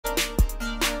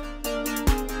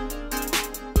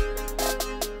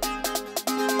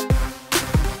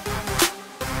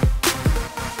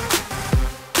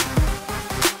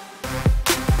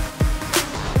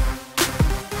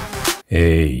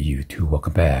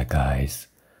welcome back, guys.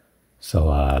 So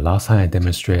last time I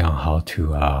demonstrated on how to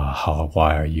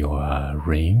hardwire your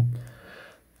Ring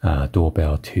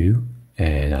Doorbell 2,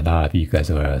 and a lot of you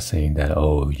guys are saying that,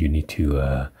 oh, you need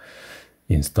to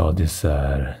install this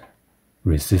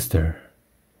resistor.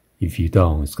 If you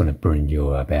don't, it's gonna burn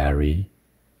your battery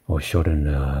or shorten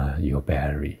your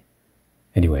battery.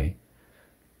 Anyway,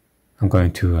 I'm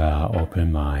going to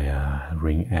open my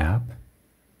Ring app.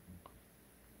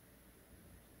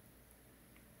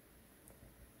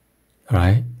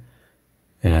 Alright,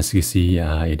 and as you see,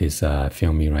 it is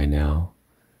filming right now,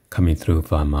 coming through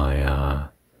from my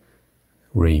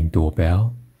Ring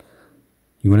Doorbell.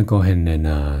 You want to go ahead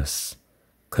and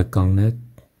click on it,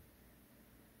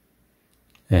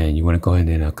 and you want to go ahead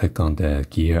and click on the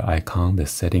gear icon, the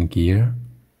setting gear,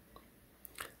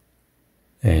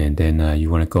 and then you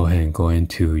want to go ahead and go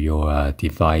into your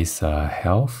device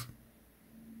health.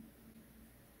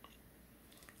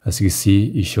 As you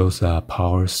see, it shows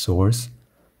power source,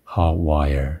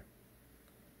 hardwire,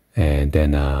 and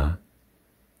then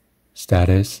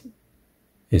status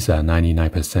is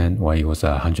 99%, while it was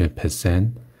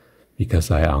 100%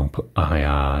 because I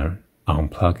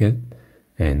unplug it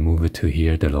and move it to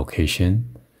here, the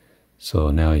location.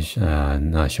 So now it's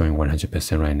not showing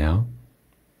 100% right now.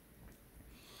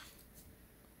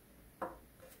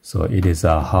 So it is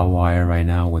hardwire right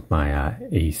now with my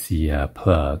AC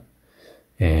plug.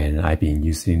 And I've been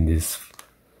using this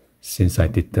since I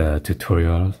did the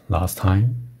tutorial last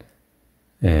time,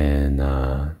 and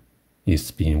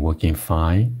it's been working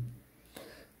fine.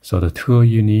 So the tool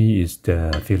you need is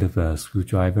the Phillips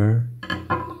screwdriver,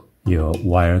 your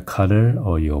wire cutter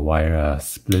or your wire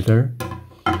splitter,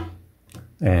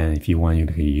 and if you want, you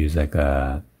can use like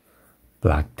a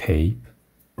black tape.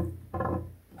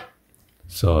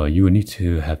 So you will need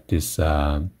to have this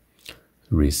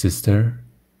resistor.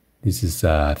 This is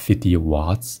 50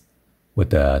 watts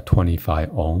with a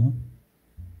 25 ohm.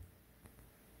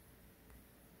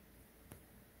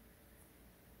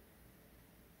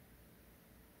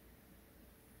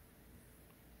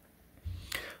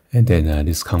 And then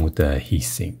this comes with the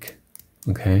heatsink,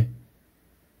 okay?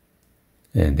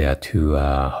 And there are two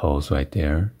holes right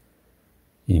there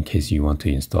in case you want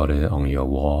to install it on your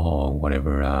wall or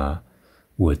whatever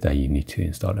wood that you need to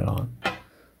install it on.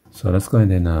 So let's go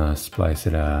ahead and splice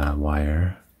it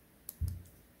wire.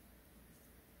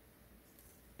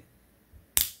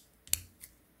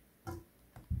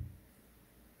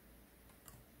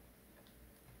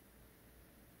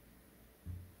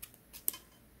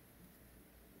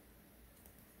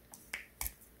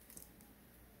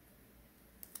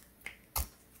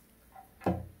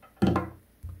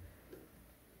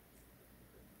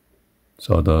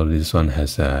 So although this one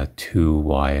has two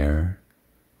wire,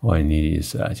 all I need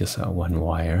is just one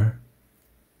wire.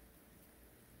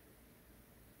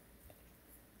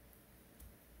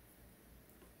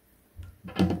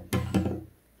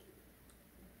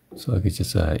 So I could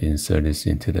just insert this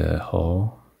into the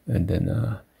hole, and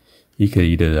then you could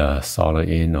either solder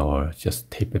in or just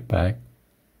tape it back.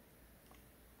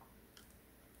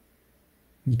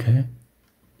 Okay.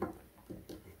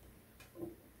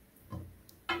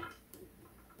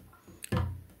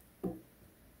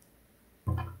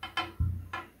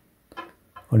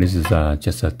 Well, this is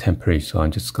just a temporary, so I'm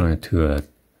just going to do a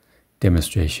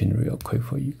demonstration real quick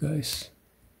for you guys.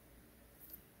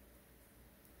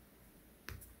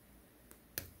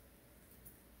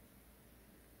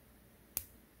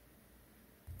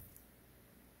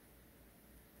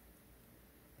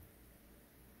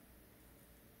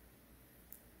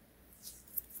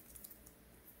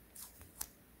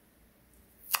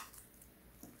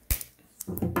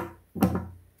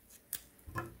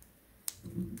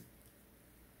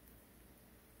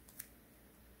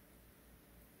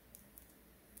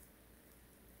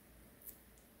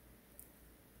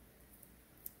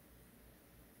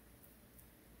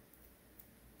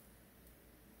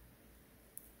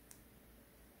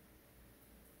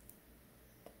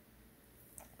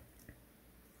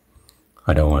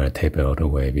 I don't want to tape it all the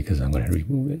way because I'm going to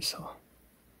remove it, so.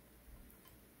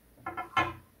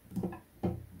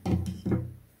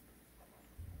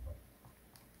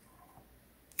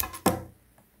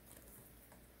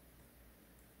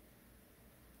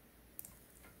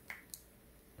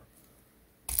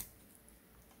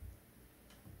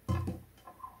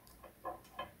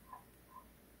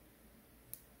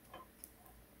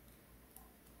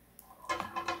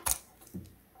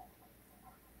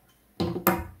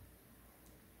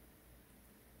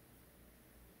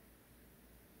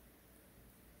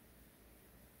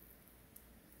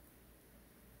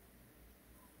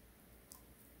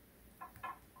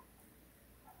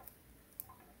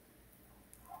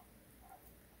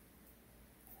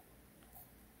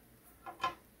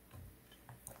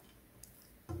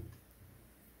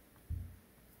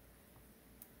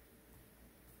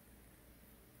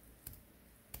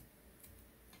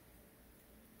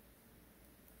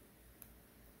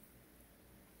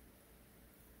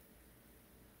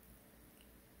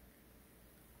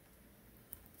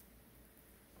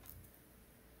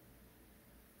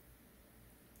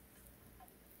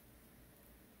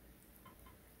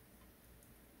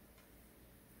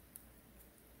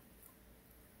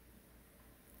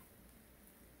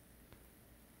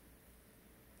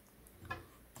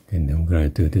 And then we're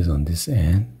going to do this on this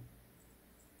end.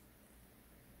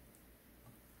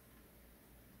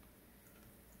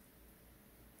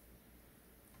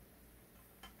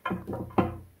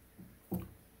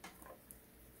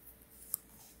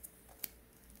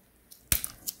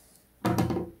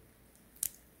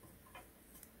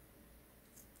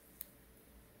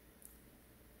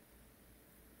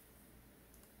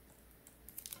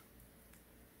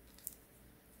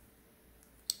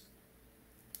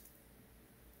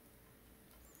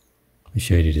 We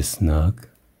show you the snug.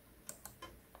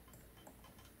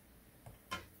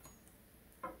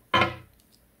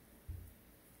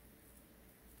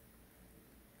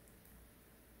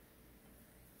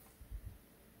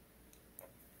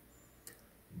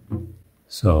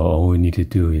 So all we need to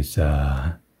do is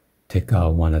take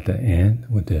out one at the end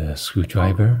with the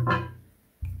screwdriver.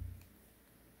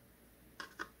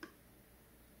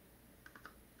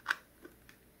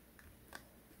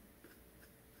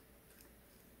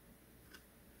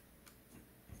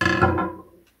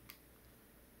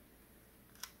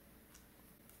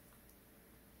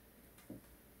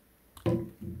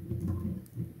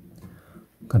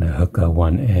 Gonna hook up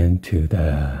one end to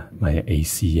my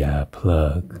AC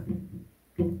plug.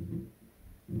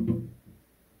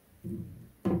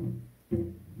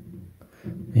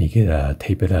 You can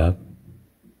tape it up,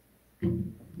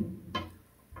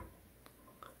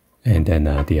 and then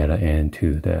the other end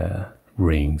to the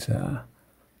Ring's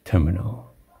terminal.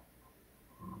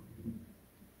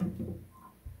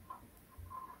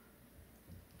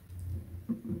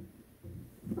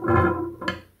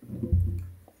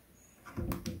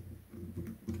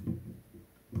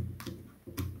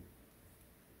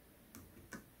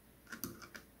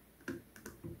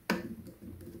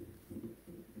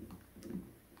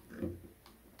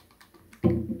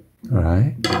 All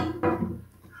right.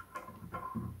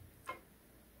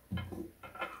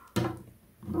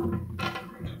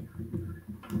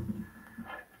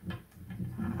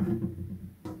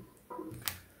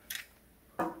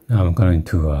 Now I'm going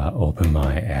to open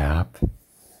my app.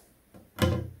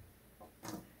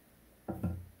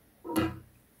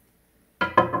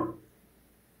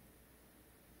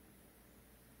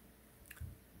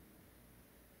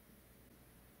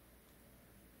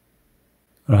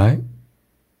 All right.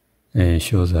 And it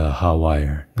shows a hot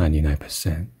wire,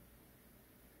 99%.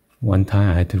 One time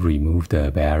I had to remove the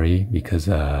battery because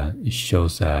it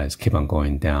shows it's keep on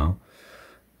going down.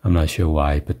 I'm not sure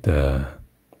why, but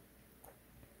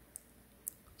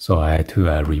so I had to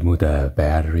remove the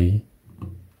battery.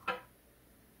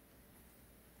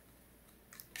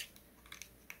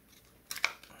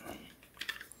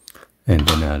 And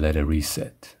then let it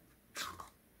reset.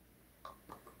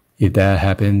 If that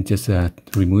happens, just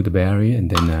remove the battery and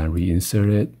then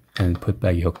reinsert it and put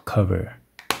back your cover.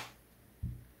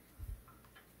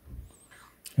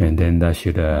 And then that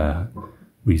should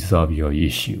resolve your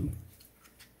issue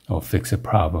or fix a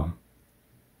problem.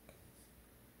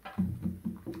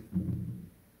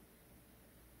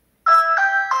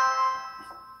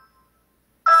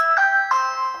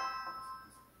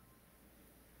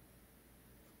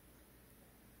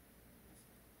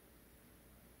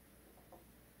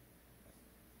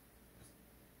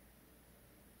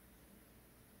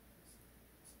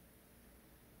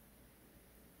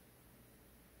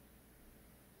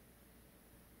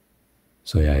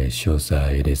 So yeah, it shows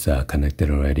it is connected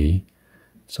already.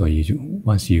 So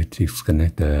once you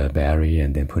disconnect the battery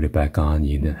and then put it back on,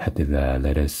 you have to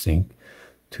let it sync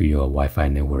to your Wi-Fi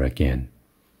network again.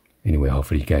 Anyway,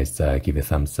 hopefully you guys give a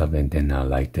thumbs up and then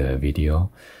like the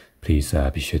video. Please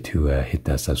be sure to hit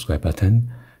the subscribe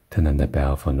button, turn on the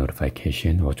bell for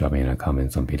notification, or drop in the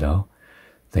comments on below.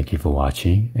 Thank you for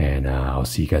watching, and I'll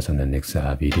see you guys on the next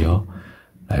video.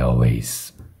 Like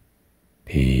always,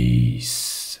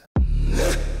 peace.